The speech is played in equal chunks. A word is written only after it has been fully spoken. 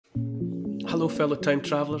Hello fellow time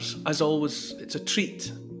travellers. As always, it's a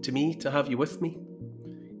treat to me to have you with me,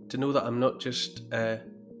 to know that I'm not just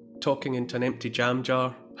talking into an empty jam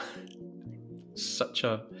jar. Such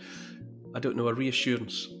a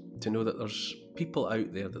reassurance to know that there's people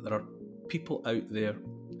out there,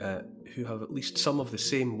 who have at least some of the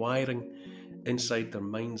same wiring inside their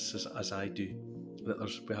minds as I do, that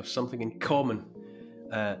we have something in common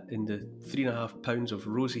in the 3.5 pounds of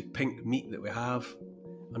rosy pink meat that we have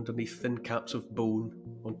underneath thin caps of bone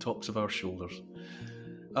on tops of our shoulders.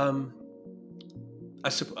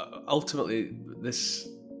 Ultimately, this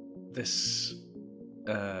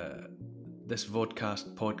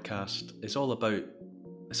podcast is all about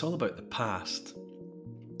the past.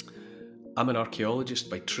 I'm an archaeologist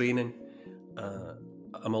by training.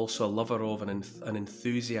 I'm also a lover of an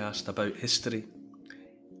enthusiast about history.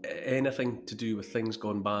 Anything to do with things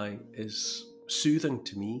gone by is soothing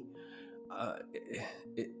to me.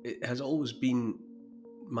 It has always been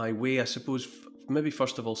my way, I suppose, maybe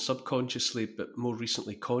first of all subconsciously, but more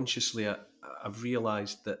recently consciously, I've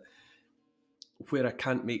realised that where I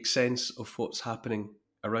can't make sense of what's happening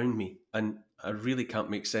around me, and I really can't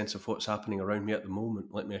make sense of what's happening around me at the moment,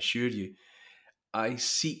 let me assure you, I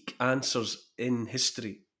seek answers in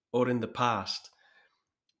history or in the past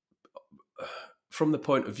from the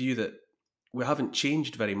point of view that we haven't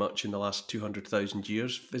changed very much in the last 200,000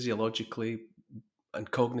 years. Physiologically and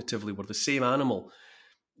cognitively, we're the same animal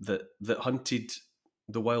that hunted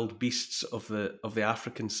the wild beasts of the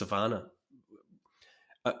African savannah.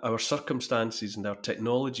 Our circumstances and our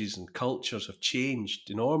technologies and cultures have changed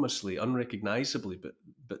enormously, unrecognisably,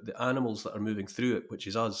 but the animals that are moving through it, which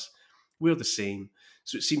is us, we're the same.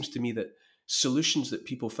 So it seems to me that solutions that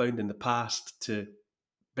people found in the past to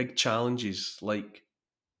big challenges like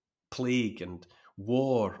plague and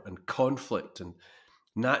war and conflict and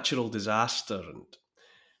natural disaster and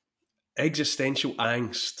existential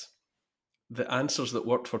angst, the answers that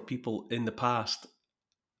worked for people in the past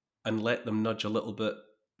and let them nudge a little bit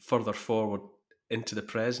further forward into the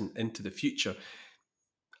present, into the future,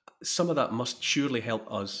 some of that must surely help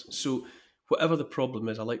us. So whatever the problem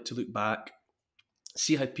is, I like to look back,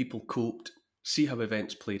 see how people coped, see how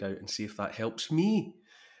events played out, and see if that helps me.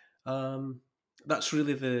 That's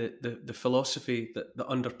really the philosophy that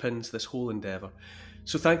underpins this whole endeavour.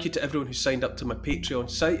 So thank you to everyone who signed up to my Patreon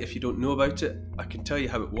site. If you don't know about it, I can tell you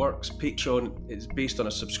how it works. Patreon is based on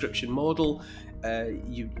a subscription model.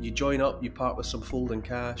 You join up, you part with some folding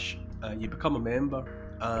cash, you become a member,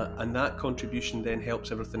 and that contribution then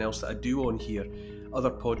helps everything else that I do on here. Other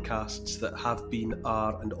podcasts that have been,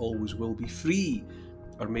 are, and always will be free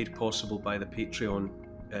are made possible by the Patreon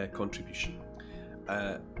contribution.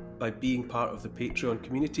 By being part of the Patreon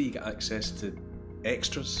community, you get access to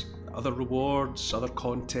extras, other rewards, other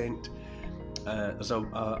content.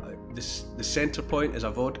 The centre point is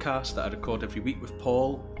a vodcast that I record every week with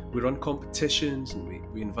Paul. We run competitions and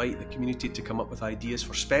we invite the community to come up with ideas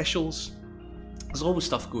for specials. There's always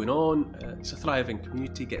stuff going on. It's a thriving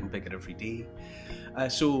community, getting bigger every day.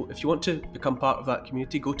 So if you want to become part of that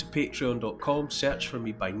community, go to patreon.com, search for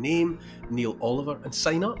me by name, Neil Oliver, and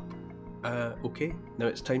sign up. Okay, now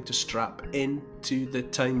it's time to strap into the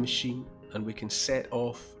time machine and we can set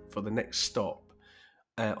off for the next stop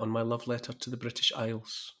on my love letter to the British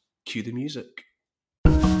Isles. Cue the music.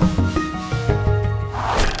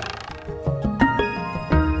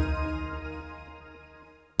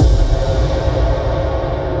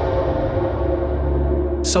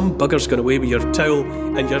 Some bugger's gone away with your towel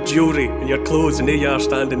and your jewellery and your clothes, and there you are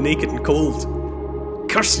standing naked and cold.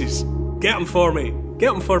 Curses! Get 'em for me!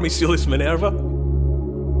 Get 'em for me, Sulis Minerva!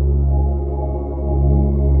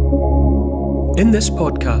 In this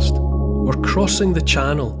podcast, we're crossing the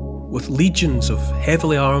channel with legions of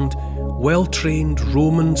heavily armed, well-trained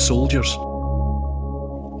Roman soldiers.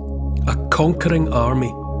 A conquering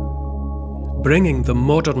army, bringing the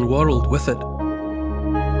modern world with it.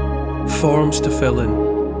 Forms to fill in,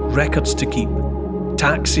 records to keep,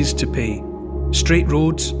 taxes to pay, straight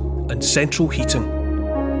roads and central heating.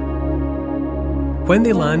 When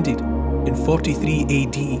they landed in 43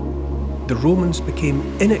 AD, the Romans became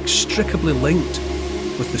inextricably linked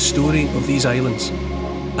with the story of these islands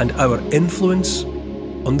and our influence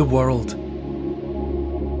on the world.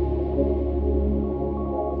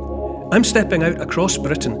 I'm stepping out across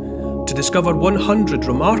Britain to discover 100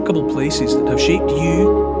 remarkable places that have shaped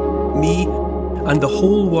you, me, and the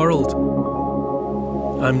whole world.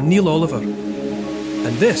 I'm Neil Oliver,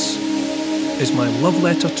 and this is my love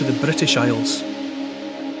letter to the British Isles.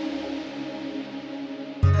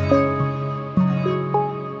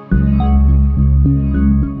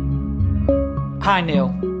 Hi Neil.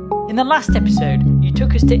 In the last episode, you you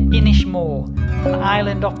took us to Inishmore, an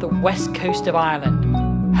island off the west coast of Ireland,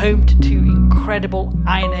 home to two incredible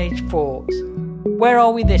Iron Age forts. Where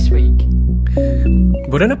are we this week?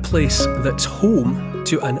 We're in a place that's home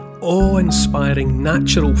to an awe-inspiring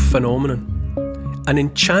natural phenomenon, an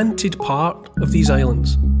enchanted part of these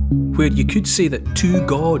islands, where you could say that two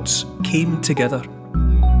gods came together.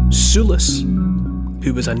 Sulis,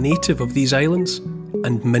 who was a native of these islands,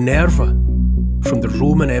 and Minerva from the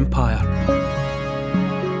Roman Empire.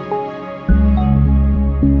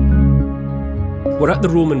 We're at the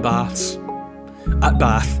Roman Baths, at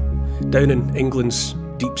Bath, down in England's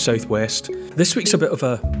deep southwest. This week's a bit of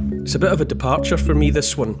a departure for me,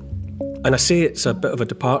 this one. And I say it's a bit of a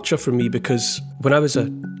departure for me because when I was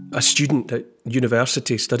a student at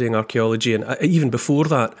university studying archaeology, and even before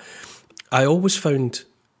that, I always found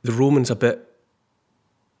the Romans a bit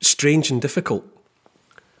strange and difficult.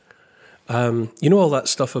 You know all that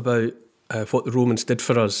stuff about what the Romans did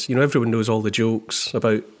for us. You know, everyone knows all the jokes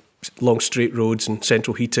about long straight roads and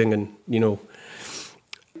central heating and, you know.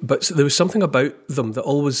 But there was something about them that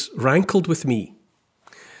always rankled with me,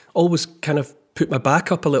 always kind of put my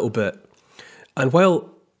back up a little bit. And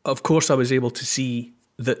while, of course, I was able to see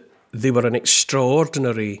that they were an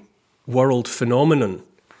extraordinary world phenomenon,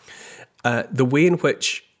 the way in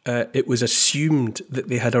which it was assumed that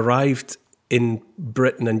they had arrived in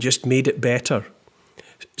Britain and just made it better,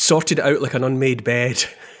 sorted it out like an unmade bed,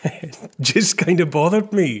 just kind of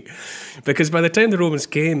bothered me. Because by the time the Romans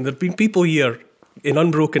came, there'd been people here in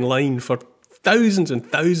unbroken line for thousands and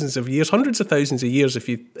thousands of years, hundreds of thousands of years if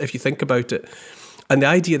you think about it. And the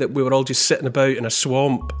idea that we were all just sitting about in a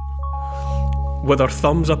swamp with our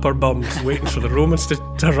thumbs up our bums waiting for the Romans to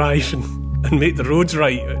arrive and make the roads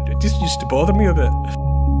right, it just used to bother me a bit.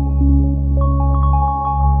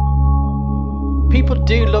 People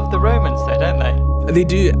do love the Romans though, don't they? They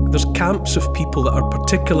do. There's camps of people that are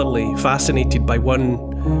particularly fascinated by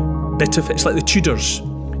one bit of it. It's like the Tudors.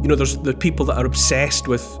 You know, there's the people that are obsessed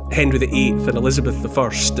with Henry VIII and Elizabeth I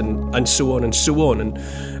and so on and so on,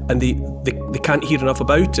 and they can't hear enough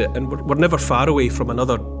about it. And we're never far away from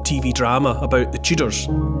another TV drama about the Tudors.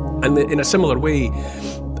 And in a similar way,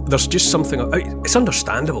 there's just something. It's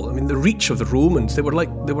understandable. I mean, the reach of the Romans, they were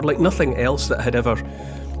like nothing else that had ever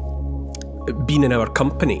been in our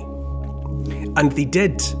company. And they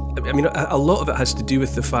did. I mean, a lot of it has to do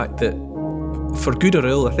with the fact that, for good or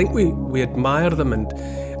ill, I think we admire them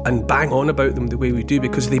and bang on about them the way we do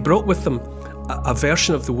because they brought with them a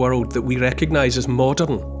version of the world that we recognise as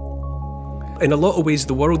modern. In a lot of ways,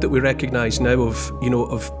 the world that we recognise now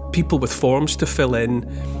of people with forms to fill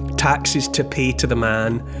in, taxes to pay to the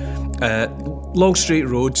man, long straight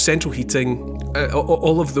roads, central heating,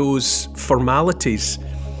 all of those formalities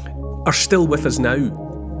are still with us now.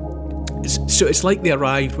 So it's like they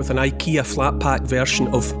arrived with an IKEA flat-pack version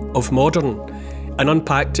of modern and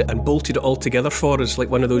unpacked it and bolted it all together for us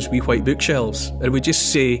like one of those wee white bookshelves. And we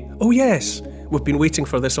just say, oh yes, we've been waiting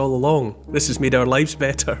for this all along. This has made our lives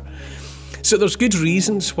better. So there's good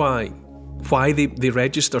reasons why they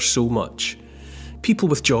register so much. People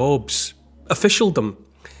with jobs, officialdom,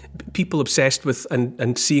 people obsessed with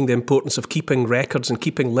and seeing the importance of keeping records and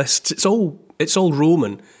keeping lists. It's all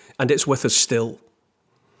Roman, and it's with us still.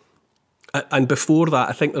 And before that,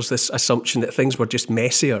 I think there's this assumption that things were just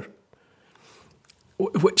messier,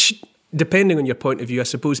 which, depending on your point of view, I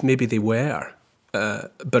suppose maybe they were.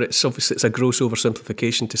 But it's a gross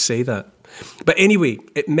oversimplification to say that. But anyway,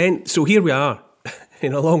 it meant, so here we are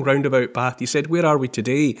in a long roundabout path. You said, where are we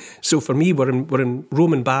today? So for me, we're in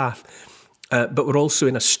Roman Bath, but we're also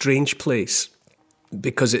in a strange place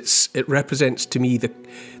because it represents to me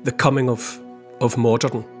the coming of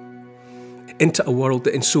modern into a world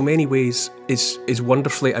that in so many ways is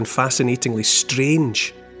wonderfully and fascinatingly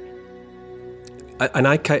strange. And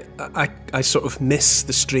I sort of miss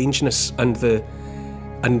the strangeness and the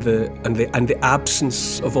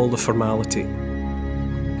absence of all the formality.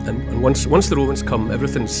 And once the Romans come,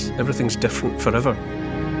 everything's different forever.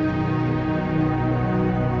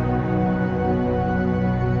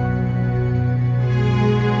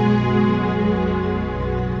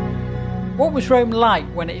 What was Rome like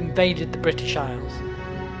when it invaded the British Isles?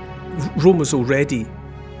 Rome was already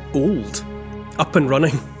old, up and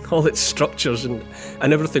running. All its structures and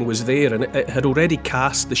everything was there, and it had already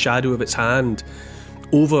cast the shadow of its hand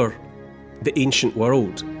over the ancient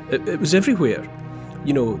world. It was everywhere.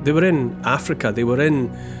 You know, they were in Africa, they were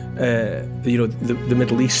in the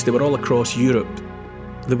Middle East, they were all across Europe,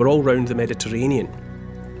 they were all round the Mediterranean.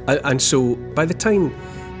 And so by the time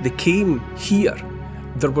they came here,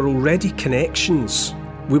 there were already connections.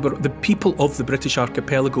 The people of the British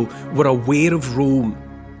archipelago were aware of Rome.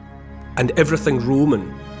 and everything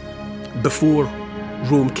Roman before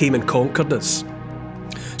Rome came and conquered us.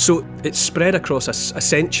 So it's spread across a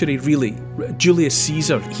century, really. Julius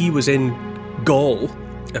Caesar, he was in Gaul,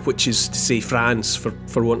 which is to say France,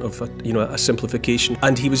 for want of a simplification,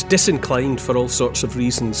 and he was disinclined for all sorts of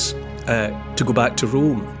reasons to go back to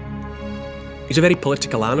Rome. He's a very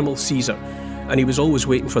political animal, Caesar, and he was always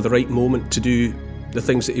waiting for the right moment to do the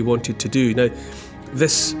things that he wanted to do. Now,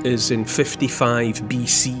 this is in 55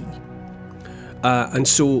 BC, and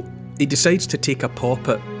so he decides to take a pop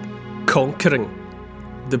at conquering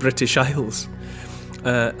the British Isles,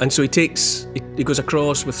 and so he goes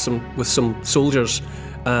across with some soldiers,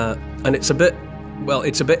 and it's a bit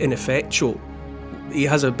ineffectual. He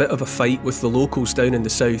has a bit of a fight with the locals down in the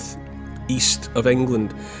south east of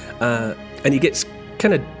England, and he gets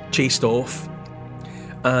kind of chased off,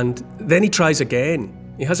 and then he tries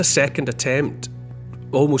again. He has a second attempt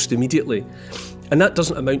almost immediately, and that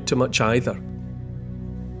doesn't amount to much either.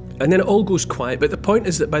 And then it all goes quiet. But the point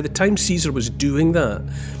is that by the time Caesar was doing that,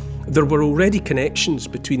 there were already connections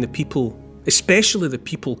between the people, especially the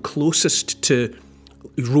people closest to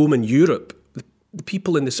Roman Europe, the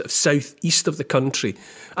people in the sort of southeast of the country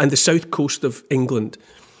and the south coast of England.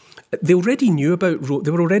 They already knew about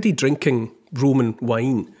they were already drinking Roman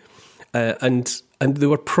wine, and they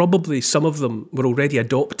were probably, some of them were already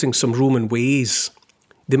adopting some Roman ways.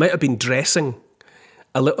 They might have been dressing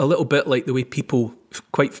a little bit like the way people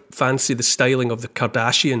quite fancy the styling of the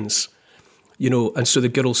Kardashians, and so the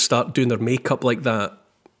girls start doing their makeup like that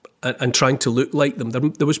and trying to look like them.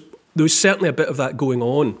 There was certainly a bit of that going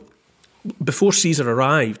on. Before Caesar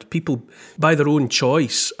arrived, people, by their own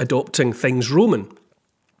choice, adopting things Roman.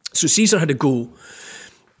 So Caesar had a go.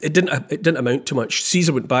 It didn't amount to much.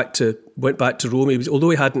 Caesar went back to Rome. Although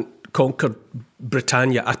he hadn't conquered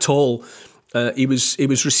Britannia at all, he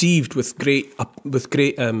was received with great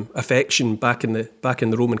affection back in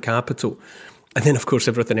the Roman capital. And then, of course,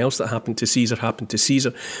 everything else that happened to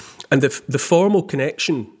Caesar. And the formal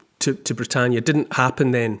connection to Britannia didn't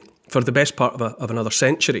happen then for the best part of another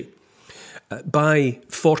century. By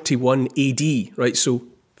 41 AD, right? So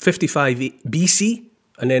 55 BC,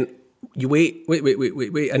 and then you wait,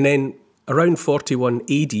 and then around 41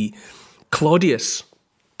 AD,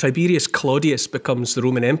 Tiberius Claudius becomes the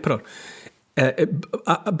Roman emperor.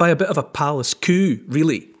 By a bit of a palace coup,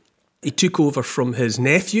 really. He took over from his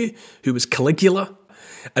nephew, who was Caligula,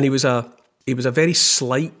 and he was a very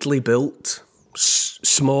slightly built,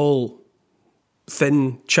 small,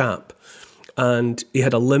 thin chap, and he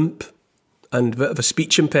had a limp and a bit of a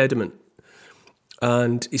speech impediment,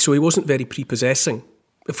 and so he wasn't very prepossessing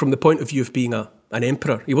from the point of view of being an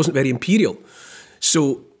emperor. He wasn't very imperial,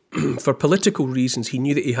 so for political reasons, he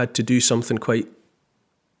knew that he had to do something quite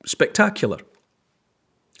spectacular.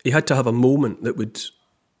 He had to have a moment that would,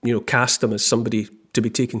 cast him as somebody to be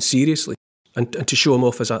taken seriously and to show him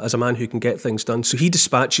off as a man who can get things done. So he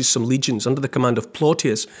dispatches some legions under the command of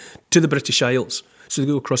Plautius to the British Isles. So they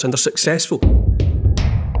go across and they're successful.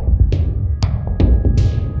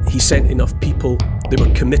 He sent enough people, they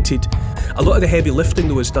were committed. A lot of the heavy lifting,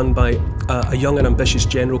 though, was done by a young and ambitious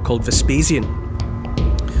general called Vespasian.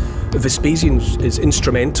 Vespasian is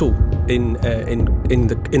instrumental in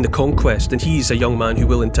the conquest, and he's a young man who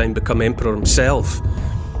will in time become emperor himself.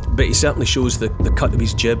 But he certainly shows the cut of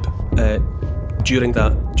his jib during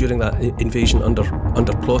that invasion under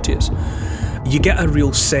Plautius. You get a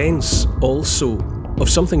real sense also of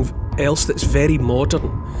something else that's very modern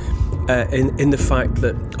in the fact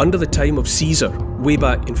that under the time of Caesar, way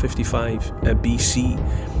back in 55 BC.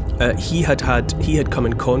 He had come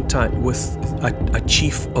in contact with a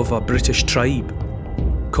chief of a British tribe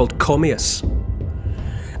called Commius,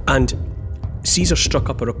 and Caesar struck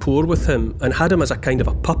up a rapport with him and had him as a kind of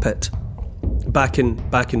a puppet back in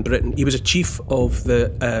Britain. He was a chief of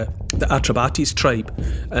the Atrebates tribe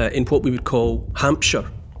in what we would call Hampshire,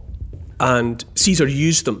 and Caesar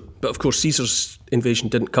used them. But of course, Caesar's invasion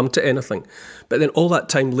didn't come to anything. But then all that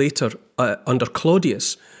time later, under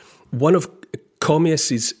Claudius, one of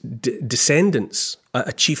Commius's descendants,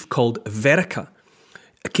 a chief called Verica,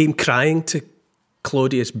 came crying to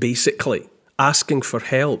Claudius, basically asking for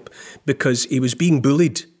help because he was being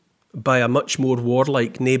bullied by a much more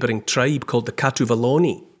warlike neighbouring tribe called the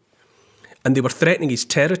Catuvalloni, and they were threatening his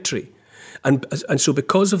territory. And so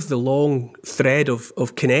because of the long thread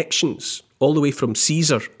of connections all the way from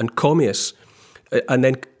Caesar and Commius, and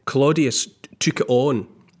then Claudius took it on,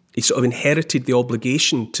 he sort of inherited the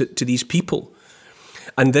obligation to these people.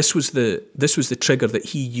 And this was the trigger that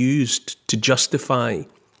he used to justify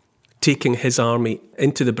taking his army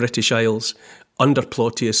into the British Isles under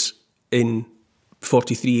Plautius in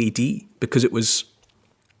 43 AD, because it was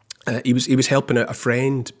He was helping out a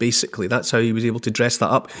friend, basically. That's how he was able to dress that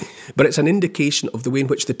up. But it's an indication of the way in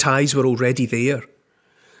which the ties were already there.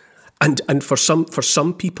 And for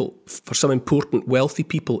some people, for some important wealthy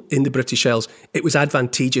people in the British Isles, it was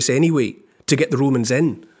advantageous anyway to get the Romans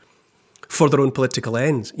in for their own political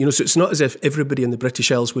ends. So it's not as if everybody in the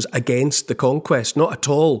British Isles was against the conquest, not at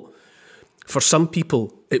all. For some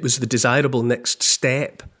people, it was the desirable next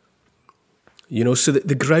step. So that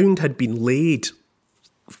the ground had been laid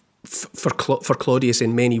for Claudius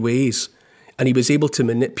in many ways, and he was able to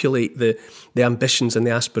manipulate the ambitions and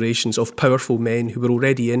the aspirations of powerful men who were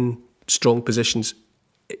already in strong positions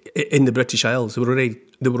in the British Isles. They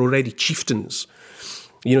were already chieftains.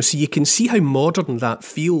 So you can see how modern that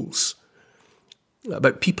feels,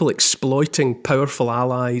 about people exploiting powerful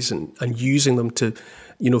allies and using them to,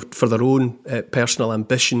 for their own personal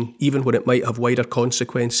ambition, even when it might have wider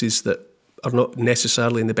consequences that are not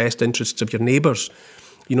necessarily in the best interests of your neighbours.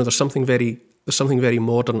 There's something very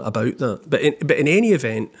modern about that. But in any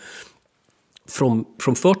event, from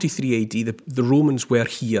 43 AD, the Romans were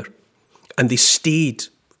here, and they stayed,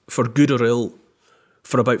 for good or ill,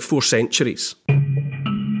 for about 4 centuries.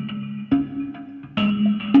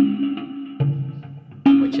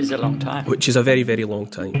 Which is a long time. Which is a very, very long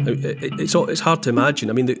time. It's hard to imagine.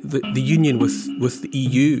 I mean, the union with the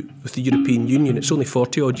EU, with the European Union, it's only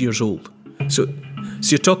 40 odd years old. So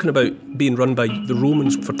you're talking about being run by the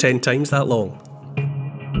Romans for 10 times that long.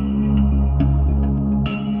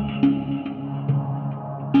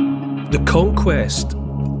 The conquest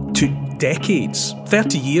took decades,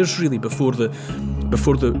 30 years really, before the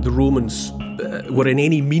Romans were in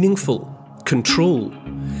any meaningful control.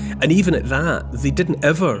 And even at that, they didn't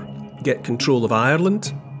ever get control of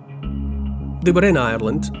Ireland. They were in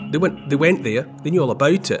Ireland, they went there, they knew all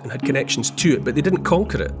about it and had connections to it, but they didn't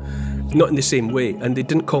conquer it. Not in the same way, and they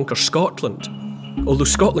didn't conquer Scotland. Although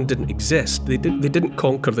Scotland didn't exist, they didn't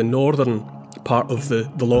conquer the northern part of the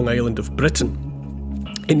Long Island of Britain.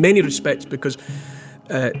 In many respects, because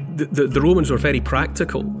the Romans were very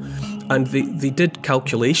practical, and they did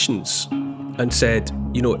calculations and said,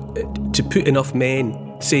 to put enough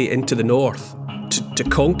men, say, into the north to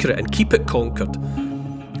conquer it and keep it conquered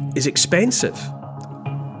is expensive.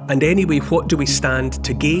 And anyway, what do we stand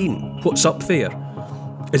to gain? What's up there?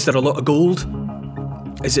 Is there a lot of gold?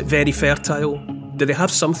 Is it very fertile? Do they have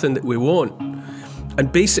something that we want? And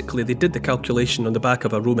basically they did the calculation on the back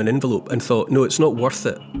of a Roman envelope and thought, no, it's not worth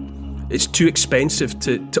it. It's too expensive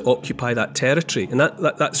to occupy that territory. And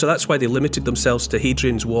so that's why they limited themselves to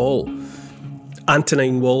Hadrian's Wall,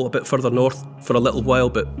 Antonine Wall a bit further north for a little while,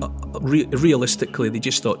 but realistically they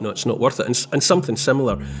just thought, no, it's not worth it. And something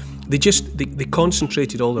similar. They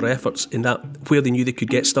concentrated all their efforts in that where they knew they could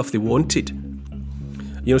get stuff they wanted.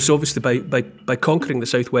 So obviously by conquering the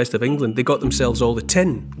southwest of England, they got themselves all the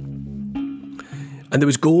tin. And there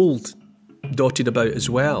was gold dotted about as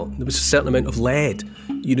well. There was a certain amount of lead.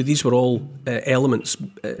 These were all elements,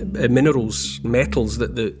 minerals, metals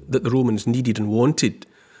that the Romans needed and wanted.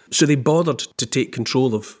 So they bothered to take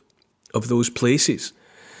control of those places.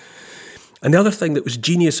 And the other thing that was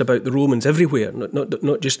genius about the Romans everywhere,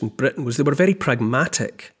 not just in Britain, was they were very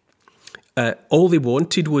pragmatic. All they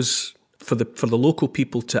wanted was for the local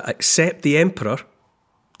people to accept the emperor.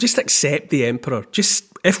 Just accept the emperor. Just,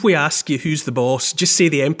 if we ask you who's the boss, just say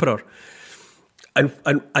the emperor.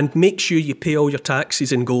 And make sure you pay all your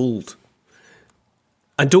taxes in gold.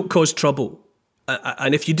 And don't cause trouble.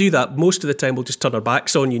 And if you do that, most of the time we'll just turn our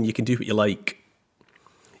backs on you and you can do what you like.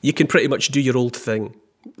 You can pretty much do your old thing.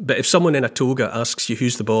 But if someone in a toga asks you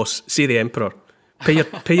who's the boss, say the emperor. Pay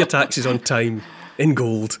your taxes on time in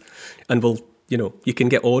gold, and you can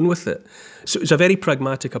get on with it. So it was a very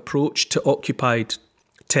pragmatic approach to occupied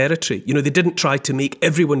territory. They didn't try to make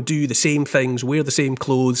everyone do the same things, wear the same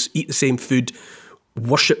clothes, eat the same food,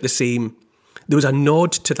 worship the same. There was a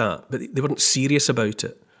nod to that, but they weren't serious about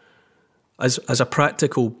it. As a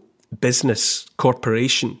practical business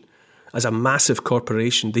corporation, as a massive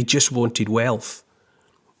corporation, they just wanted wealth.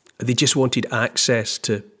 They just wanted access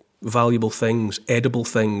to valuable things, edible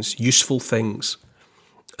things, useful things.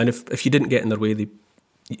 And if you didn't get in their way,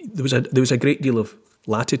 there was a great deal of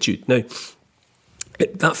latitude. Now,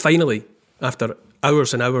 that finally, after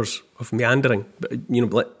hours and hours of meandering,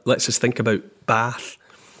 let's just think about Bath,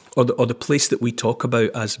 or the place that we talk about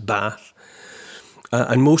as Bath.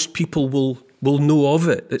 And most people will know of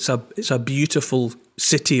it. It's a beautiful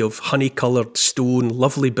city of honey-coloured stone,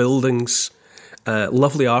 lovely buildings,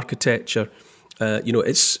 lovely architecture.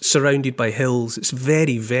 It's surrounded by hills. It's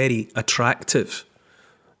very, very attractive.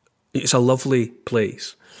 It's a lovely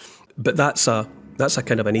place. But that's a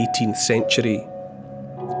kind of an 18th century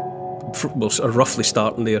well, sort of roughly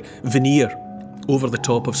starting there, veneer over the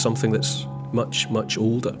top of something that's much, much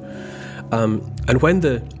older. And when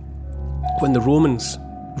the Romans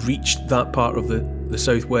reached that part of the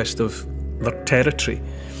southwest of their territory,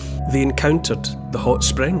 they encountered the hot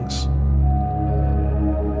springs.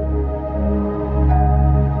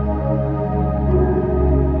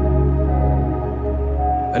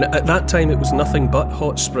 And at that time it was nothing but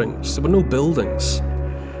hot springs. There were no buildings,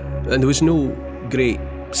 and there was no great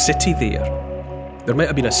city there. There might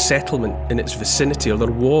have been a settlement in its vicinity, or there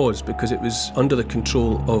was, because it was under the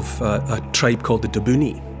control of a tribe called the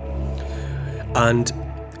Dabuni. And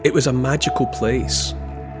it was a magical place,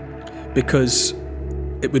 because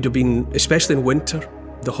it would have been, especially in winter,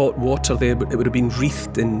 the hot water there, it would have been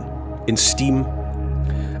wreathed in steam.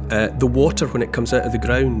 The water, when it comes out of the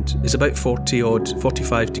ground, is about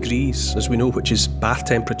 45 degrees, as we know, which is bath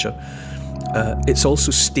temperature. It's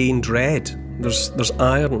also stained red. There's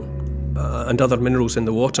iron and other minerals in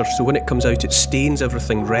the water, so when it comes out, it stains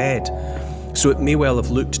everything red. So it may well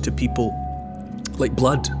have looked to people like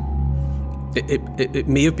blood. It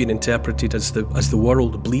may have been interpreted as the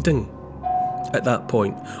world bleeding at that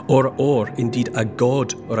point, or indeed a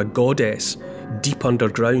god or a goddess deep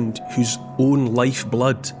underground whose own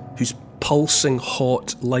lifeblood, whose pulsing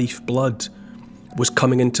hot lifeblood was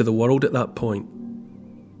coming into the world at that point,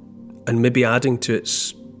 and maybe adding to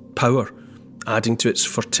its power, adding to its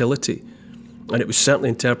fertility. And it was certainly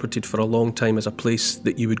interpreted for a long time as a place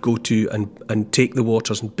that you would go to and take the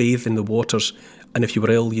waters and bathe in the waters, and if you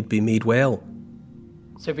were ill, you'd be made well.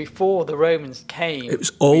 So before the Romans came... It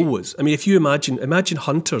was always... I mean, if you imagine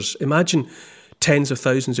hunters, imagine tens of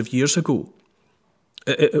thousands of years ago.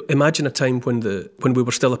 Imagine a time when we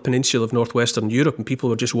were still a peninsula of northwestern Europe and people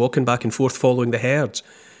were just walking back and forth following the herds.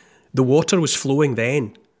 The water was flowing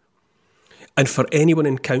then. And for anyone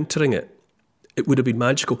encountering it, it would have been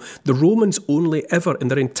magical. The Romans only ever in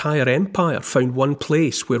their entire empire found one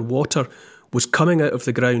place where water was coming out of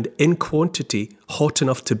the ground in quantity, hot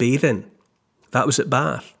enough to bathe in. That was at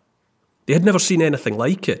Bath. They had never seen anything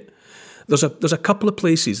like it. There's a couple of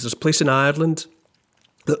places. There's a place in Ireland.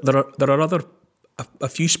 There are a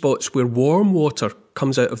few spots where warm water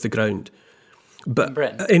comes out of the ground, but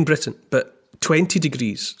in Britain, but 20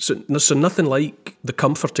 degrees. So nothing like the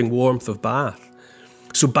comforting warmth of Bath.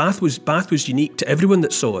 So Bath was unique to everyone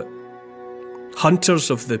that saw it. Hunters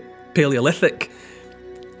of the Paleolithic,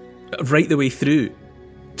 right the way through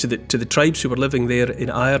to the tribes who were living there in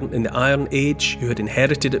the Iron Age, who had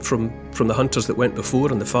inherited it from the hunters that went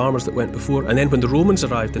before and the farmers that went before. And then when the Romans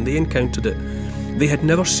arrived and they encountered it, they had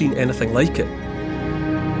never seen anything like it.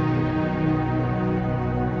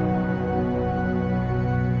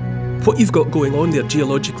 What you've got going on there,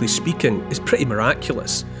 geologically speaking, is pretty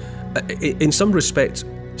miraculous. In some respects,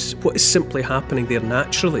 what is simply happening there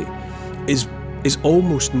naturally is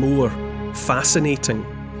almost more fascinating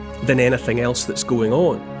than anything else that's going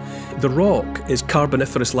on. The rock is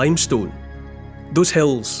Carboniferous limestone. Those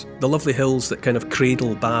hills, the lovely hills that kind of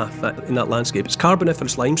cradle Bath in that landscape, it's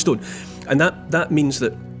Carboniferous limestone. And that means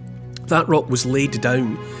that rock was laid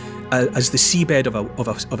down as the seabed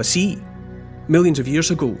of a sea millions of years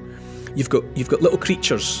ago. You've got little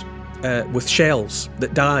creatures with shells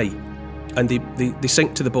that die, and they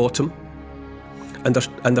sink to the bottom, and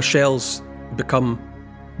their shells become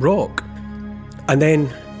rock, and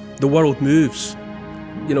then the world moves.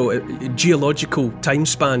 You know, geological time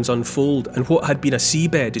spans unfold, and what had been a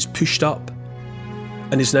seabed is pushed up,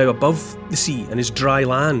 and is now above the sea and is dry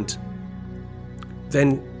land.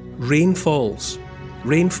 Then rain falls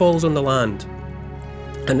on the land,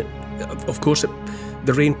 and of course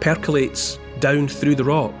the rain percolates down through the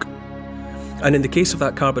rock. And in the case of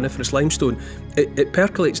that Carboniferous limestone, it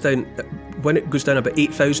percolates down. When it goes down about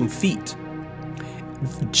 8,000 feet,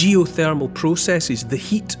 geothermal processes, the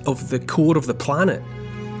heat of the core of the planet,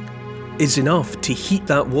 is enough to heat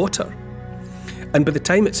that water. And by the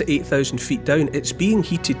time it's at 8,000 feet down, it's being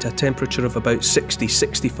heated to a temperature of about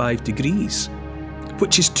 65 degrees,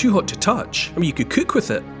 which is too hot to touch. I mean, you could cook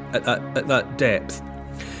with it at that depth.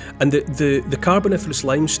 And the Carboniferous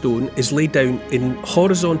limestone is laid down in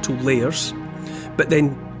horizontal layers, but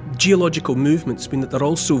then geological movements mean that there are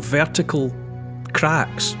also vertical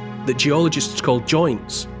cracks that geologists call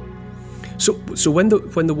joints. So when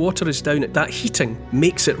the water is down, that heating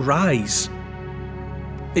makes it rise.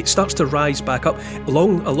 It starts to rise back up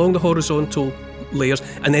along the horizontal layers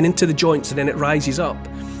and then into the joints, and then it rises up,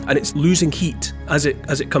 and it's losing heat as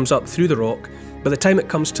it comes up through the rock. By the time it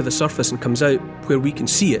comes to the surface and comes out where we can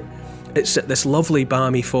see it, it's at this lovely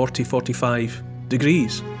balmy 45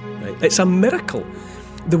 degrees. Right? It's a miracle.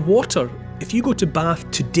 The water, if you go to Bath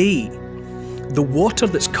today, the water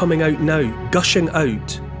that's coming out now, gushing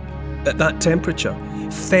out at that temperature,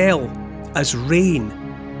 fell as rain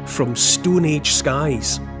from Stone Age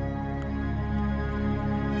skies.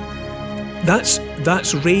 That's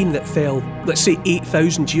rain that fell, let's say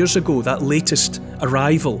 8,000 years ago, that latest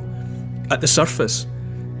arrival at the surface.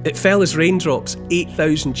 It fell as raindrops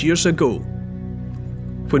 8,000 years ago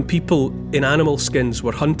when people in animal skins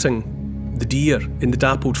were hunting the deer in the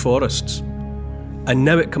dappled forests. And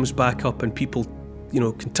now it comes back up and people,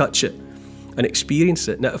 can touch it and experience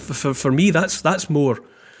it. Now, for me, that's more,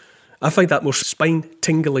 I find that more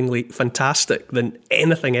spine-tinglingly fantastic than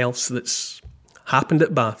anything else that's happened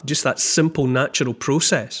at Bath. Just that simple, natural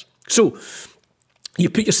process. So, you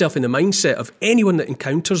put yourself in the mindset of anyone that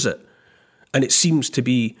encounters it, and it seems to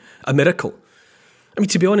be a miracle. I mean,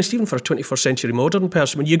 to be honest, even for a 21st century modern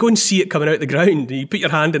person, when you go and see it coming out of the ground and you put your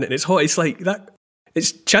hand in it and it's hot, it's like that.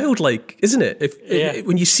 It's childlike, isn't it? If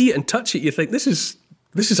when you see it and touch it, you think, this is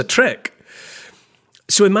a trick.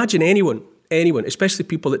 So imagine anyone, especially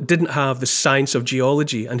people that didn't have the science of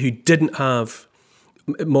geology and who didn't have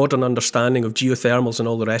modern understanding of geothermals and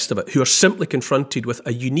all the rest of it, who are simply confronted with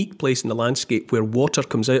a unique place in the landscape where water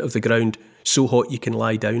comes out of the ground so hot you can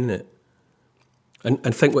lie down in it.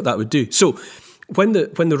 And think what that would do. So when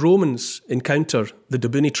the Romans encounter the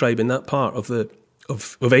Dobuni tribe in that part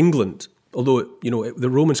of England, although the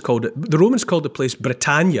Romans called the place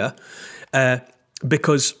Britannia,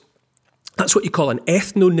 because that's what you call an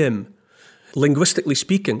ethnonym, linguistically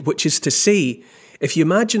speaking, which is to say, if you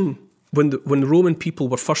imagine when the Roman people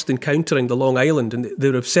were first encountering the Long Island, and they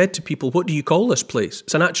would have said to people, "What do you call this place?"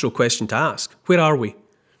 It's a natural question to ask. Where are we?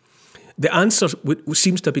 The answer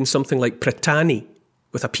seems to have been something like Prytani,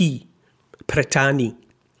 with a P, Prytani.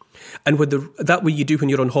 And that way you do when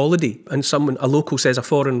you're on holiday and a local says a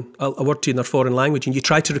word to you in their foreign language and you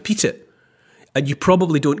try to repeat it and you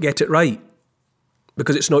probably don't get it right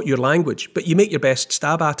because it's not your language, but you make your best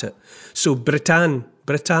stab at it. So Britan,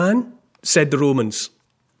 said the Romans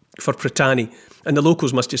for Prytani, and the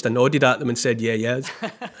locals must just have nodded at them and said, yeah,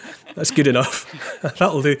 that's good enough.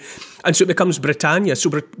 That'll do. And so it becomes Britannia. So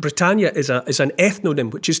Britannia is an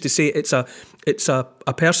ethnonym, which is to say it's a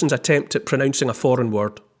person's attempt at pronouncing a foreign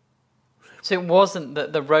word. So it wasn't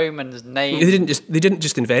that the Romans named... They didn't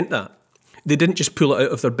just invent that. They didn't just pull it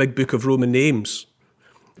out of their big book of Roman names.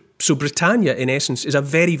 So Britannia, in essence, is a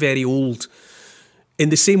very, very old... In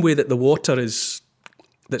the same way that the water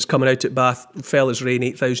that's coming out at Bath fell as rain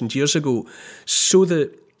 8,000 years ago, so the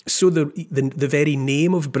very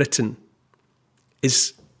name of Britain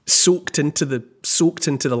is soaked into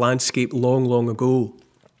the landscape long, long ago,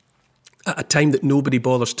 at a time that nobody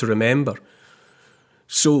bothers to remember.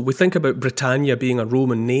 So we think about Britannia being a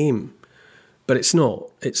Roman name, but it's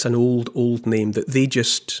not. It's an old, old name that they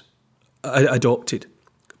just adopted.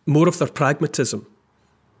 More of their pragmatism.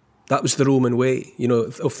 That was the Roman way.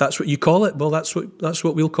 If that's what you call it, well, that's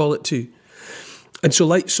what we'll call it too. And so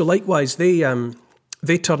likewise, they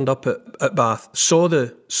turned up at Bath, saw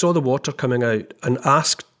the water coming out, and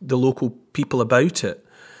asked the local people about it.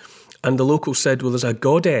 And the locals said, well, there's a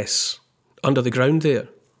goddess under the ground there,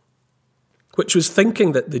 which was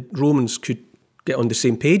thinking that the Romans could get on the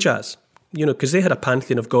same page as, because they had a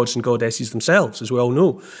pantheon of gods and goddesses themselves, as we all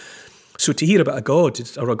know. So to hear about a god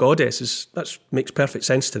or a goddess, that makes perfect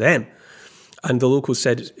sense to them. And the locals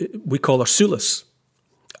said, we call her Sulis,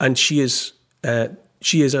 and she is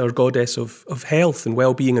our goddess of health and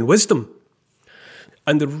well-being and wisdom.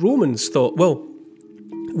 And the Romans thought, well,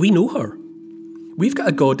 we know her. We've got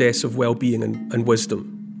a goddess of well-being and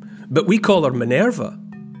wisdom, but we call her Minerva.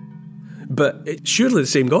 But it's surely the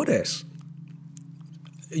same goddess.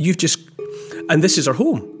 And this is her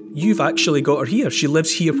home. You've actually got her here. She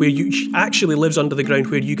lives here she actually lives under the ground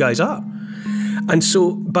where you guys are. And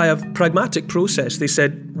so by a pragmatic process, they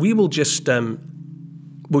said, we will just,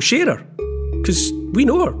 we'll share her because we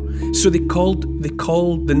know her. So they called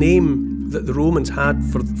the name that the Romans had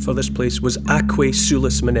for this place was Aquae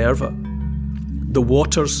Sulis Minerva, the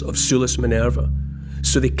waters of Sulis Minerva.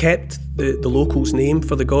 So they kept the locals' name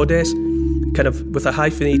for the goddess, kind of with a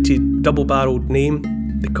hyphenated, double-barreled name.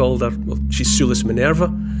 They called her, well, she's Sulis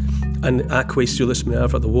Minerva, and Aquae Sulis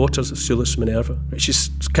Minerva, the waters of Sulis Minerva, which is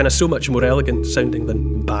kind of so much more elegant sounding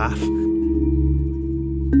than Bath.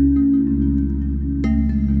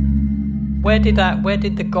 Where did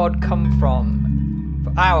the god come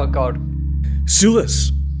from? Our god?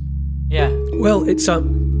 Sulis. Yeah. Well,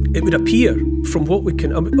 it would appear from what we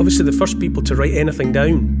can... Obviously, the first people to write anything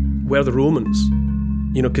down were the Romans,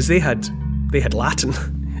 because they had Latin,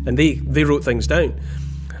 and they wrote things down.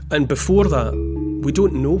 And before that, we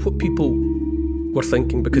don't know what people were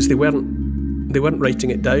thinking because they weren't writing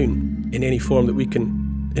it down. in any form that we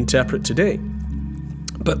can interpret today.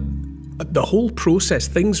 But the whole process,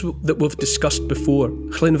 things that we've discussed before,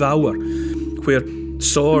 Llynfawr, where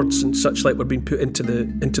swords and such like were being put into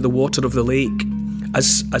the water of the lake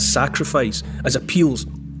as sacrifice, as appeals,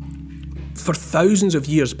 for thousands of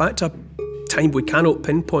years, back to a time we cannot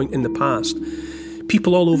pinpoint in the past,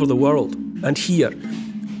 people all over the world and here,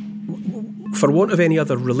 for want of any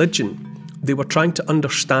other religion, they were trying to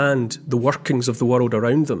understand the workings of the world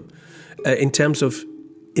around them in terms of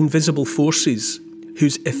invisible forces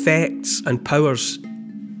whose effects and powers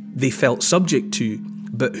they felt subject to,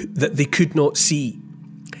 but that they could not see.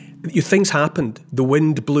 Things happened. The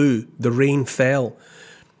wind blew, the rain fell.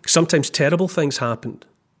 Sometimes terrible things happened.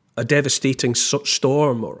 A devastating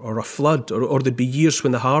storm or a flood, or there'd be years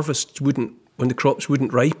when when the crops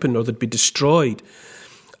wouldn't ripen, or they'd be destroyed.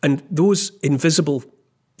 And those invisible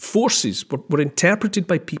forces were interpreted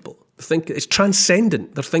by people. They think it's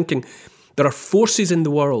transcendent. They're thinking there are forces in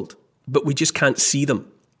the world, but we just can't see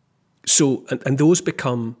them. So, and those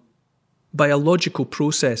become, by a logical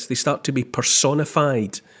process, they start to be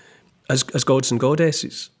personified as gods and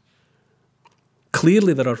goddesses.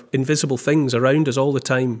 Clearly there are invisible things around us all the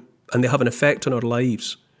time, and they have an effect on our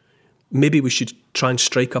lives. Maybe we should try and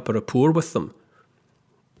strike up a rapport with them.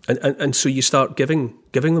 And so you start giving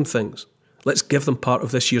them things. Let's give them part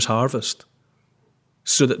of this year's harvest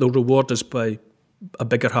so that they'll reward us by a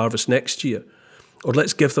bigger harvest next year. Or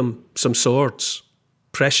let's give them some swords,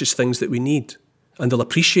 precious things that we need. And they'll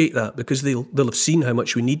appreciate that because they'll have seen how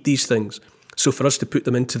much we need these things. So for us to put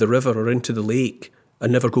them into the river or into the lake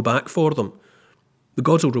and never go back for them, the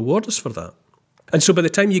gods will reward us for that. And so by the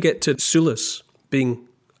time you get to Sulis being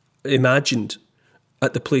imagined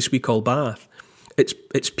at the place we call Bath,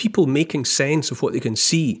 it's people making sense of what they can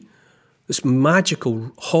see. This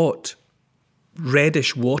magical, hot,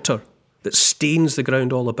 reddish water that stains the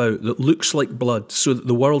ground all about, that looks like blood, so that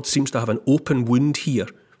the world seems to have an open wound here.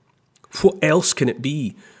 What else can it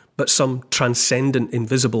be but some transcendent,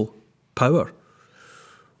 invisible power?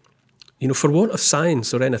 You know, for want of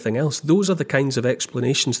science or anything else, those are the kinds of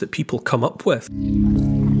explanations that people come up with.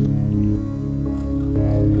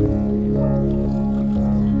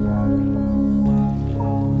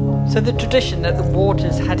 So the tradition that the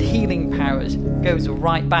waters had healing powers goes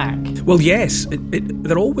right back? Well, yes,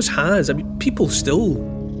 there always has. I mean, people still...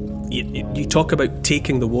 You talk about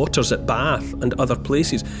taking the waters at Bath and other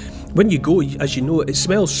places. When you go, as you know, it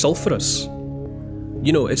smells sulphurous.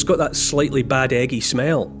 You know, it's got that slightly bad, eggy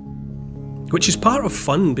smell, which is part of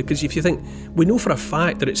fun, because if you think, we know for a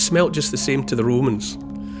fact that it smelt just the same to the Romans.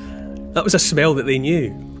 That was a smell that they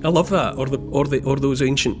knew. I love that, or those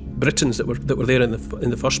ancient Britons that were there in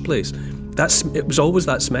the first place. It was always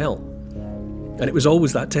that smell, and it was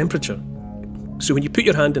always that temperature. So when you put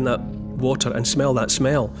your hand in that water and smell that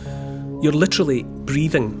smell, you're literally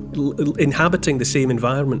breathing, inhabiting the same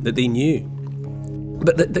environment that they knew.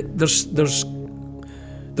 But there's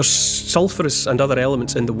sulphurous and other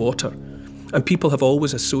elements in the water, and people have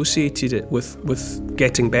always associated it with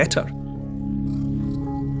getting better.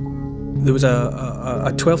 There was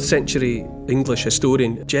a 12th century English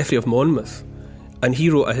historian, Geoffrey of Monmouth, and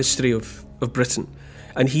he wrote a history of Britain,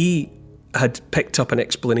 and he had picked up an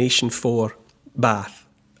explanation for Bath,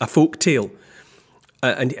 a folk tale,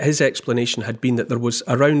 and his explanation had been that there was,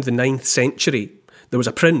 around the 9th century, there was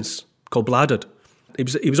a prince called Bladud.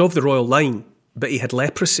 He was of the royal line, but he had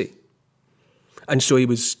leprosy, and so he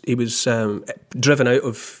was driven out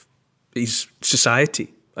of his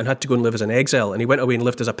society and had to go and live as an exile, and he went away and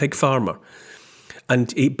lived as a pig farmer.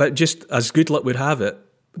 But just as good luck would have it,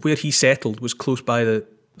 where he settled was close by the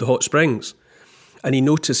hot springs, and he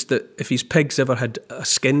noticed that if his pigs ever had a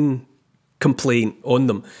skin complaint on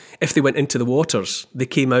them, if they went into the waters, they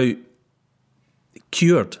came out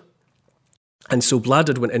cured. And so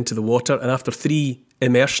Bladud went into the water, and after 3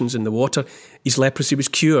 immersions in the water, his leprosy was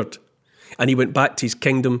cured, and he went back to his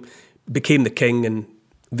kingdom, became the king, and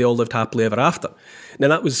they all lived happily ever after. Now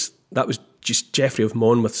that was just Geoffrey of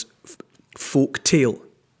Monmouth's folk tale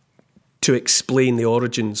to explain the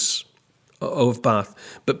origins of Bath.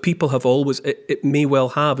 But people have always, it may well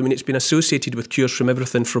have, I mean, it's been associated with cures from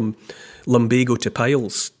everything from lumbago to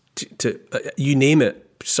piles, to you name it.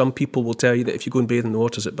 Some people will tell you that if you go and bathe in the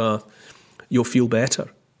waters at Bath, you'll feel better.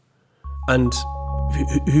 And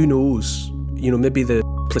who knows, you know, maybe the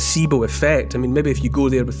placebo effect, I mean, maybe if you go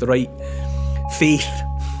there with the right faith,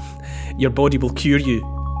 your body will cure you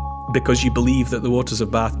because you believe that the waters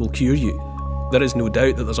of Bath will cure you. There is no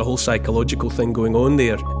doubt that there's a whole psychological thing going on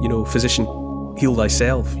there. You know, physician, heal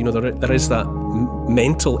thyself. You know, there is that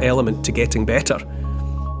mental element to getting better.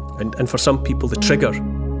 And for some people, the trigger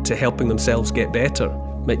to helping themselves get better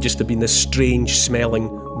Might just have been this strange smelling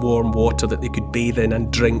warm water that they could bathe in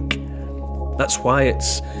and drink. That's why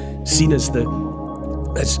it's seen as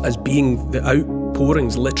being the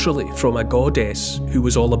outpourings, literally, from a goddess who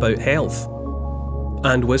was all about health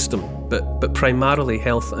and wisdom, but primarily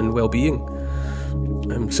health and well-being.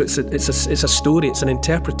 So it's a story. It's an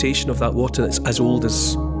interpretation of that water that's as old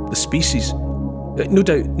as the species. No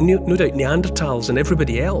doubt, Neanderthals and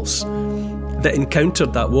everybody else that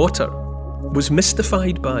encountered that water was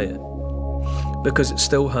mystified by it, because it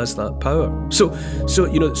still has that power. So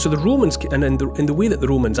the Romans, and in the way that the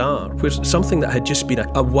Romans are, where something that had just been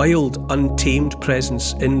a wild, untamed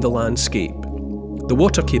presence in the landscape, the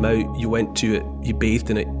water came out, you went to it, you bathed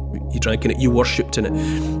in it, you drank in it, you worshipped in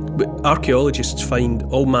it. But archaeologists find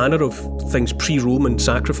all manner of things, pre-Roman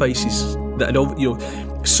sacrifices that had all,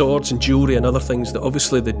 swords and jewellery and other things that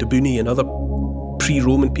obviously the Dabuni and other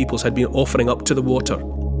pre-Roman peoples had been offering up to the water.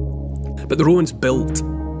 But the Romans built,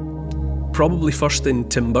 probably first in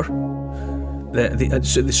timber,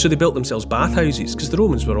 so they built themselves bathhouses, because the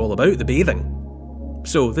Romans were all about the bathing.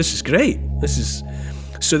 So this is great. They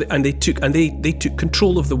took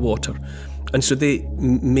control of the water, and so they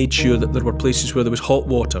made sure that there were places where there was hot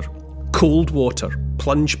water, cold water,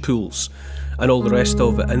 plunge pools, and all the rest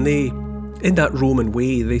of it. And they, in that Roman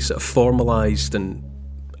way, they sort of formalised and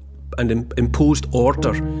imposed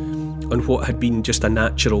order on what had been just a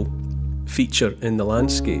natural feature in the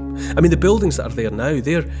landscape. I mean, the buildings that are there now,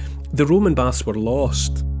 the Roman baths were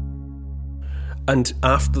lost. And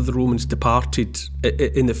after the Romans departed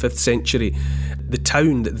in the 5th century, the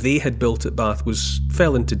town that they had built at Bath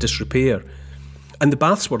fell into disrepair. And the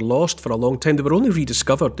baths were lost for a long time. They were only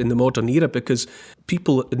rediscovered in the modern era because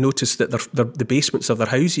people noticed that the basements of their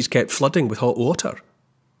houses kept flooding with hot water.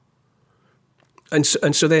 And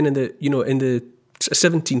so then in the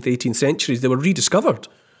 17th, 18th centuries, they were rediscovered.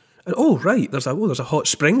 And there's a hot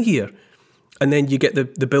spring here. And then you get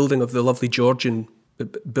the building of the lovely Georgian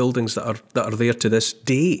buildings that are there to this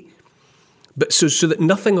day. But so that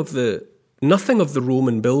nothing of the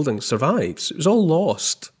Roman building survives. It was all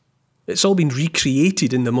lost. It's all been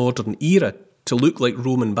recreated in the modern era to look like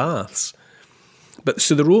Roman baths. But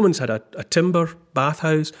so the Romans had a timber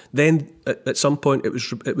bathhouse. Then at some point it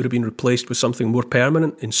would have been replaced with something more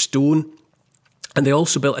permanent in stone. And they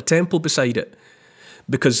also built a temple beside it,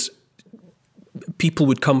 because people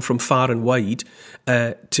would come from far and wide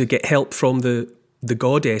to get help from the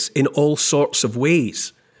goddess in all sorts of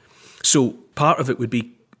ways. So part of it would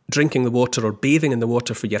be drinking the water or bathing in the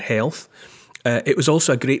water for your health. It was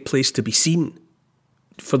also a great place to be seen,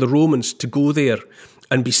 for the Romans to go there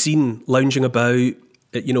and be seen lounging about,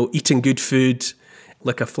 eating good food,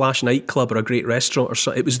 like a flash nightclub or a great restaurant or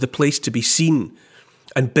something. It was the place to be seen,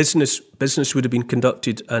 and business would have been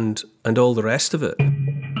conducted and all the rest of it.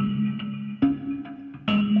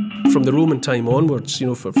 From the Roman time onwards,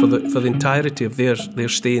 for the entirety of their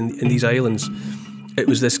stay in these islands, it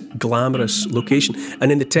was this glamorous location.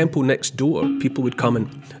 And in the temple next door, people would come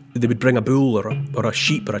and they would bring a bull or a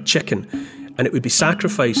sheep or a chicken, and it would be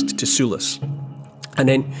sacrificed to Sulis. And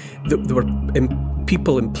then there were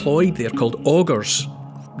people employed there called augurs.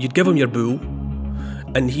 You'd give him your bull,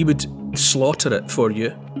 and he would slaughter it for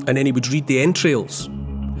you, and then he would read the entrails.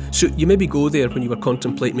 So you maybe go there when you were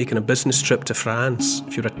contemplating making a business trip to France,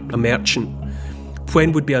 if you're a merchant.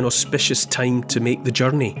 When would be an auspicious time to make the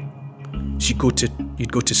journey? So you'd go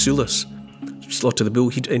to Sulis, slaughter the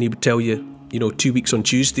bull, and he would tell you, 2 weeks on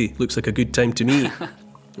Tuesday looks like a good time to me,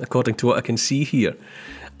 according to what I can see here.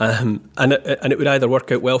 And it would either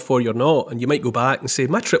work out well for you or not, and you might go back and say,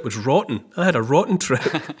 my trip was rotten. I had a rotten trip.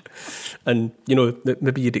 And,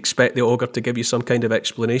 maybe you'd expect the augur to give you some kind of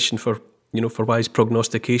explanation for why his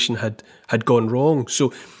prognostication had gone wrong.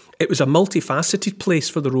 So it was a multifaceted place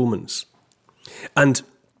for the Romans. And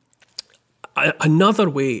another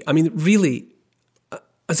way, I mean, really,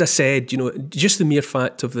 as I said, just the mere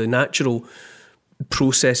fact of the natural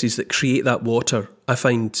processes that create that water, I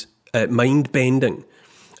find mind-bending.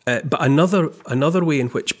 But another way in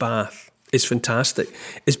which Bath is fantastic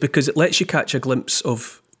is because it lets you catch a glimpse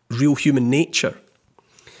of real human nature.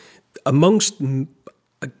 Amongst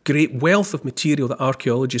a great wealth of material that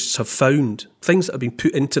archaeologists have found, things that have been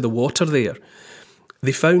put into the water there,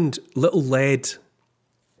 they found little lead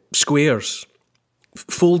squares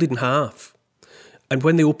folded in half. And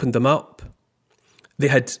when they opened them up, they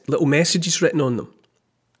had little messages written on them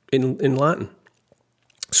in Latin.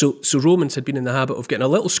 So Romans had been in the habit of getting a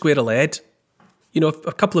little square of lead,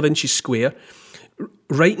 a couple of inches square,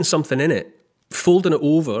 writing something in it, folding it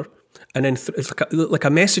over, and then it's like a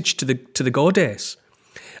message to the goddess.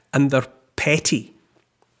 And they're petty.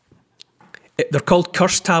 They're called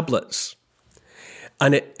curse tablets.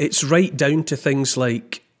 And it's right down to things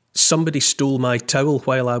like somebody stole my towel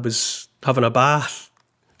while I was having a bath.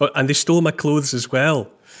 And they stole my clothes as well.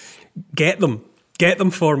 Get them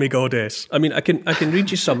for me, goddess. I mean, I can read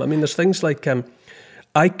you some. I mean, there's things like,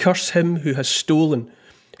 I curse him who has stolen,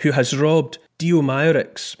 who has robbed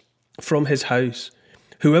Diomaerix from his house.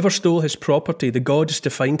 Whoever stole his property, the god is to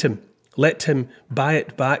find him. Let him buy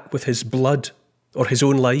it back with his blood or his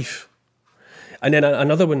own life. And then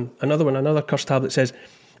another curse tablet says,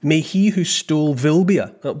 may he who stole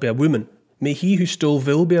Vilbia, that'll be a woman, may he who stole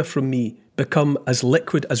Vilbia from me become as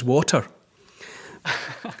liquid as water.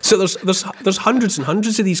 So there's hundreds and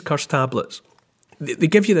hundreds of these curse tablets. They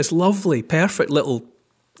give you this lovely, perfect little,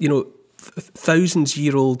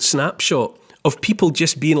 thousands-year-old snapshot of people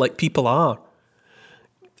just being like people are.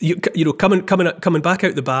 You know, coming back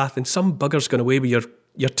out the bath, and some bugger's gone away with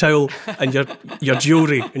your towel and your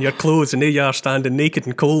jewellery and your clothes, and there you are standing naked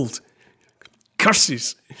and cold.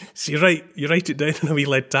 Curses. So you write it down on a wee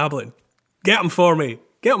lead tablet. Get them for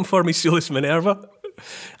me, Solus Minerva.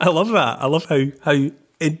 I love that. I love how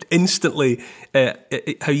instantly,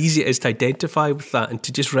 how easy it is to identify with that and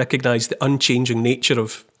to just recognise the unchanging nature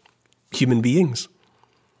of human beings.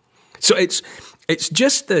 So it's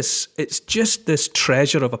just this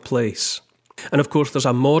treasure of a place. And of course, there's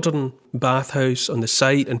a modern bathhouse on the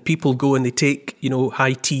site, and people go and they take,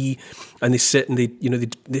 high tea, and they sit and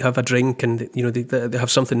they have a drink, and they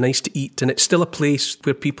have something nice to eat, and it's still a place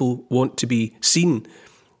where people want to be seen.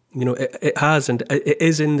 It has, and it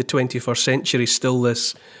is in the 21st century still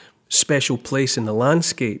this special place in the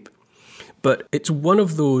landscape. But it's one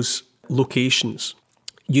of those locations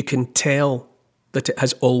you can tell that it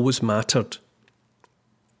has always mattered.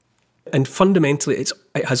 And fundamentally,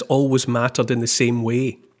 it has always mattered in the same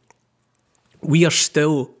way. We are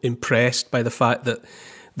still impressed by the fact that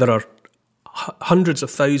there are hundreds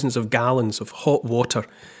of thousands of gallons of hot water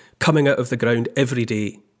coming out of the ground every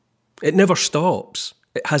day. It never stops.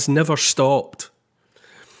 It has never stopped.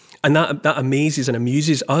 And that amazes and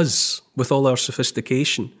amuses us with all our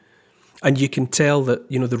sophistication. And you can tell that,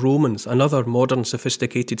 the Romans, another modern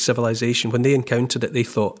sophisticated civilization, when they encountered it, they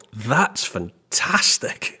thought, that's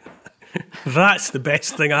fantastic. That's the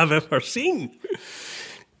best thing I've ever seen.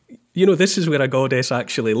 This is where a goddess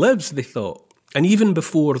actually lives, they thought. And even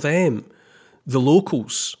before them, the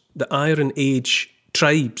locals, the Iron Age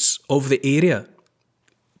tribes of the area,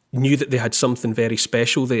 knew that they had something very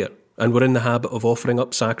special there and were in the habit of offering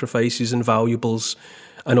up sacrifices and valuables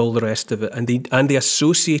and all the rest of it. And they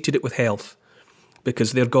associated it with health,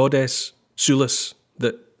 because their goddess, Sulis,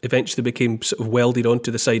 that eventually became sort of welded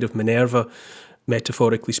onto the side of Minerva,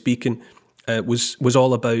 metaphorically speaking, was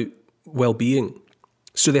all about well-being.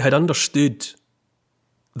 So they had understood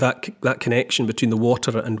that connection between the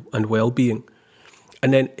water and well-being.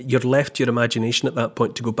 And then you're left to your imagination at that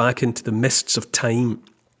point to go back into the mists of time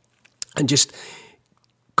and just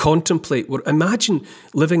contemplate. Imagine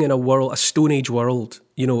living in a Stone Age world,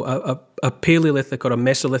 a Paleolithic or a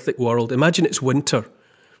Mesolithic world. Imagine it's winter.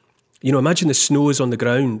 Imagine the snow is on the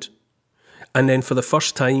ground. And then for the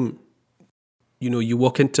first time, you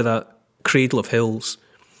walk into that cradle of hills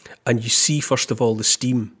and you see, first of all, the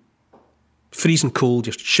steam. Freezing cold,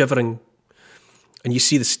 you're shivering. And you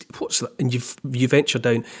see what's that? And you venture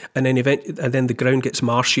down, and then the ground gets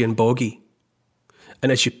marshy and boggy.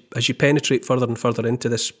 And as you penetrate further and further into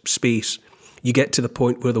this space, you get to the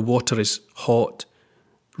point where the water is hot,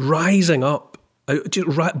 rising up,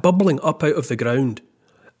 bubbling up out of the ground,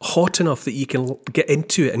 hot enough that you can get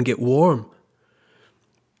into it and get warm.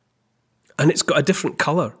 And it's got a different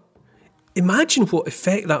colour. Imagine what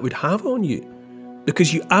effect that would have on you,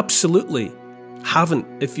 because you absolutely haven't,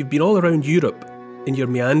 if you've been all around Europe in your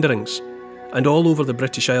meanderings and all over the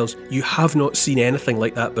British Isles, you have not seen anything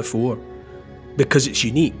like that before, because it's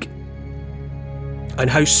unique. And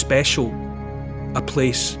how special a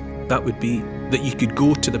place that would be, that you could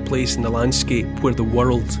go to the place in the landscape where the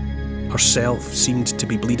world herself seemed to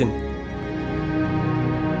be bleeding.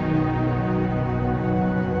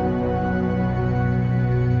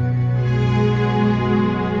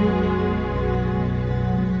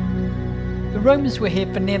 The Romans were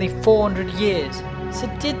here for nearly 400 years, so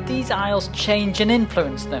did these isles change and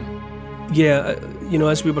influence them? Yeah,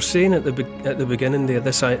 as we were saying at the beginning there,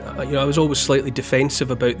 I was always slightly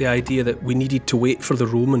defensive about the idea that we needed to wait for the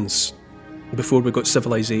Romans before we got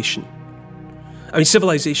civilization. I mean,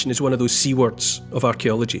 civilization is one of those C words of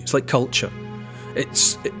archaeology. It's like culture.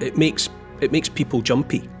 It makes people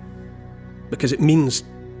jumpy because it means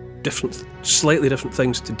slightly different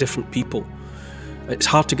things to different people. It's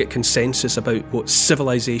hard to get consensus about what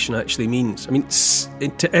civilization actually means. I mean,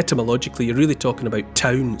 etymologically, you're really talking about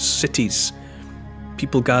towns, cities,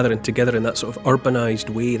 people gathering together in that sort of urbanised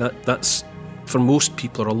way. That's for most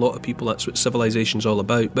people, or a lot of people, that's what civilization's all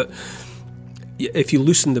about. But if you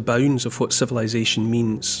loosen the bounds of what civilization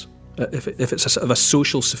means, if it's a sort of a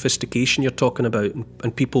social sophistication you're talking about,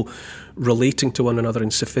 and people relating to one another in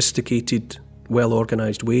sophisticated,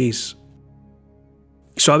 well-organised ways.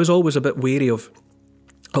 So I was always a bit wary of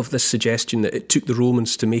this suggestion that it took the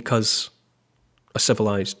Romans to make us a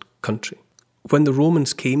civilised country. When the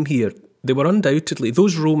Romans came here, they were undoubtedly,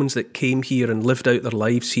 those Romans that came here and lived out their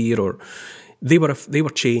lives here, or they were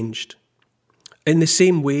changed. In the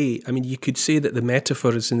same way, I mean, you could say that the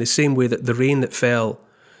metaphor is in the same way that the rain that fell,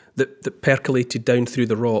 that percolated down through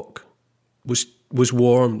the rock, was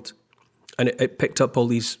warmed, and it picked up all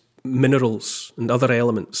these minerals and other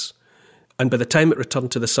elements. And by the time it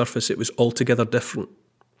returned to the surface, it was altogether different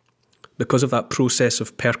because of that process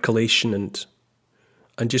of percolation and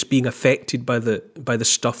just being affected by the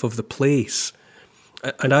stuff of the place.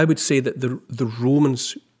 And I would say that the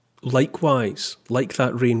Romans, likewise, like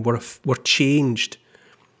that rain, were changed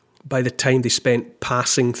by the time they spent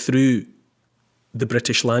passing through the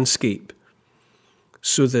British landscape.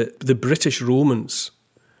 So that the British Romans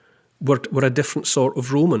were a different sort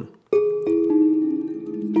of Roman.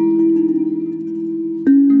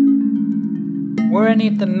 Were any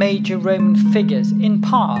of the major Roman figures, in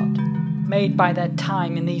part, made by their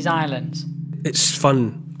time in these islands? It's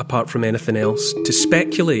fun, apart from anything else, to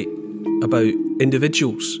speculate about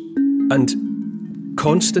individuals. And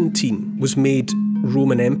Constantine was made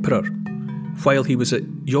Roman emperor while he was at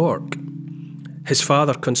York. His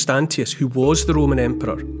father, Constantius, who was the Roman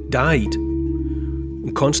emperor, died.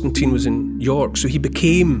 And Constantine was in York, so he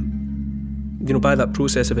became, by that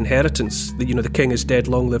process of inheritance, the king is dead,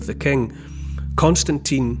 long live the king.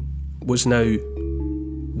 Constantine was now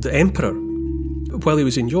the emperor while he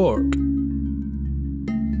was in York.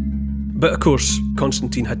 But of course,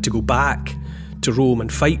 Constantine had to go back to Rome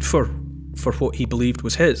and fight for what he believed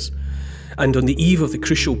was his. And on the eve of the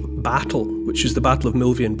crucial battle, which was the Battle of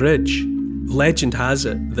Milvian Bridge, legend has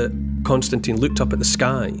it that Constantine looked up at the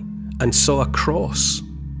sky and saw a cross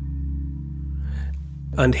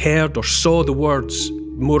and heard or saw the words,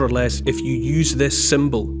 more or less, if you use this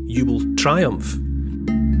symbol, you will triumph.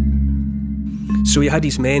 So he had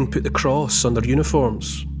his men put the cross on their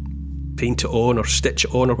uniforms, paint it on or stitch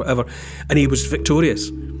it on or whatever, and he was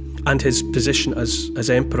victorious. And his position as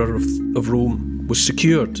emperor of Rome was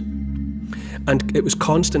secured. And it was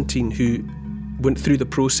Constantine who went through the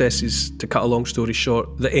processes, to cut a long story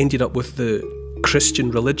short, that ended up with the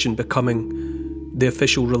Christian religion becoming the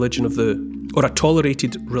official religion or a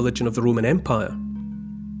tolerated religion of the Roman Empire.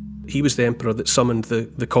 He was the emperor that summoned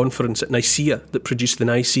the conference at Nicaea that produced the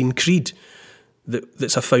Nicene Creed,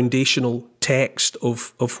 that's a foundational text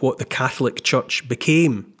of what the Catholic Church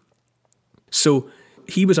became. So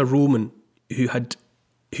he was a Roman who had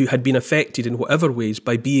been affected in whatever ways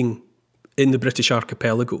by being in the British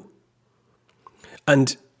archipelago.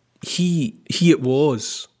 And he it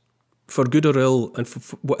was, for good or ill, and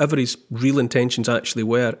for whatever his real intentions actually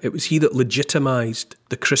were, it was he that legitimised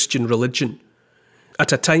the Christian religion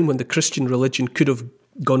at a time when the Christian religion could have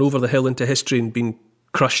gone over the hill into history and been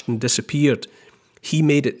crushed and disappeared.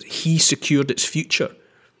 He secured its future.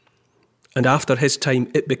 And after his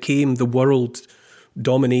time, it became the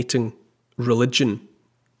world-dominating religion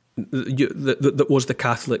that was the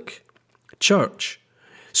Catholic Church.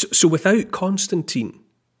 So without Constantine,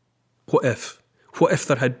 what if? What if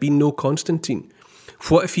there had been no Constantine?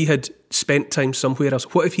 What if he had spent time somewhere else?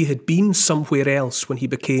 What if he had been somewhere else when he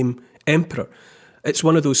became emperor? It's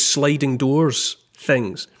one of those sliding doors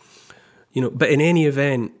things. But in any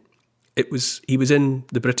event, he was in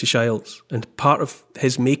the British Isles, and part of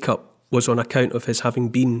his makeup was on account of his having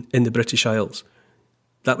been in the British Isles.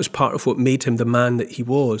 That was part of what made him the man that he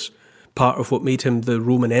was, part of what made him the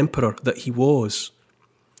Roman emperor that he was.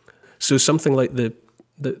 So something like the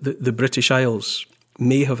British Isles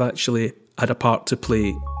may have actually had a part to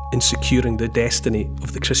play in securing the destiny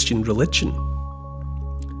of the Christian religion.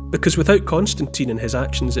 Because without Constantine and his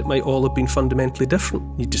actions, it might all have been fundamentally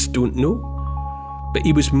different. You just don't know. But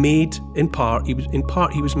he was made, he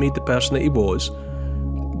was made the person that he was,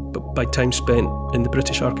 but by time spent in the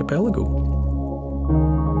British archipelago.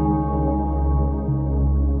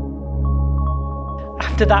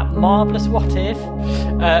 After that marvellous what if,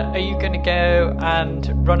 are you going to go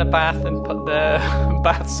and run a bath and put the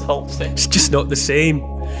bath salts in? It's just not the same.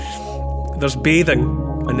 There's bathing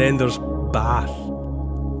and then there's bath.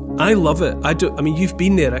 I love it. You've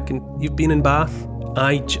been there. You've been in Bath.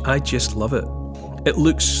 I just love it. It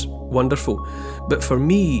looks wonderful. But for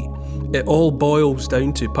me, it all boils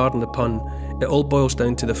down to, pardon the pun, it all boils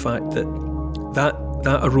down to the fact that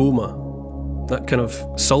that aroma, that kind of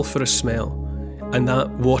sulphurous smell, and that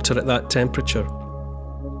water at that temperature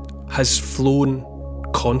has flown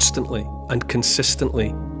constantly and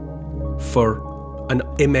consistently for an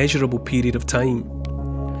immeasurable period of time.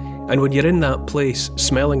 And when you're in that place,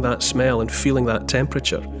 smelling that smell and feeling that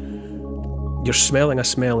temperature, you're smelling a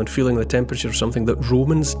smell and feeling the temperature of something that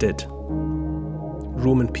Romans did.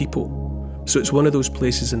 Roman people. So it's one of those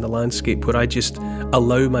places in the landscape where I just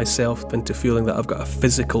allow myself into feeling that I've got a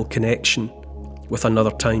physical connection with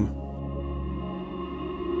another time.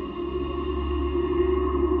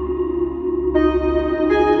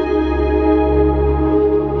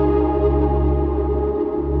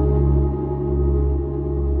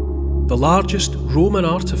 The largest Roman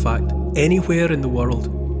artefact anywhere in the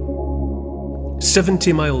world.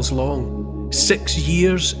 70 miles long, 6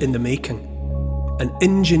 years in the making, an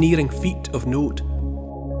engineering feat of note.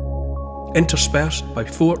 Interspersed by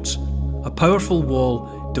forts, a powerful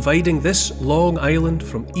wall dividing this long island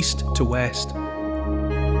from east to west.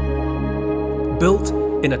 Built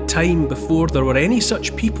in a time before there were any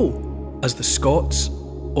such people as the Scots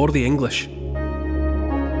or the English.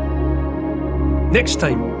 Next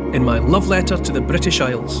time, in my love letter to the British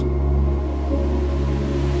Isles.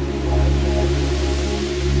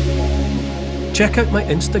 Check out my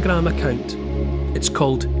Instagram account. It's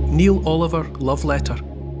called Neil Oliver Love Letter.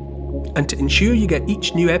 And to ensure you get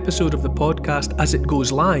each new episode of the podcast as it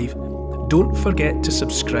goes live, don't forget to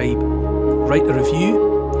subscribe, write a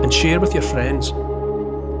review, and share with your friends.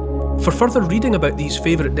 For further reading about these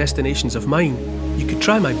favourite destinations of mine, you could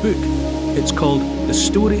try my book. It's called The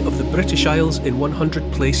Story of the British Isles in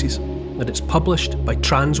 100 Places, and it's published by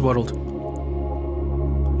Transworld.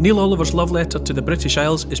 Neil Oliver's Love Letter to the British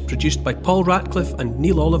Isles is produced by Paul Ratcliffe and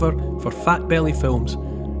Neil Oliver for Fat Belly Films.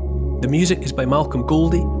 The music is by Malcolm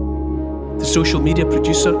Goldie. The social media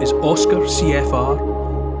producer is Oscar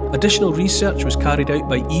CFR. Additional research was carried out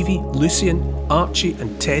by Evie, Lucian, Archie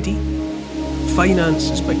and Teddy. Finance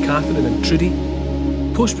is by Catherine and Trudy.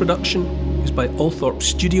 Post-production is by Althorpe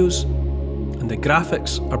Studios. And the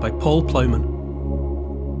graphics are by Paul Plowman.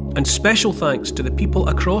 And special thanks to the people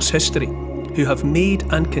across history who have made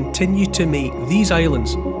and continue to make these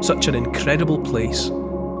islands such an incredible place.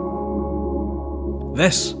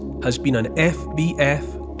 This has been an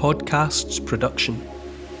FBF Podcasts production.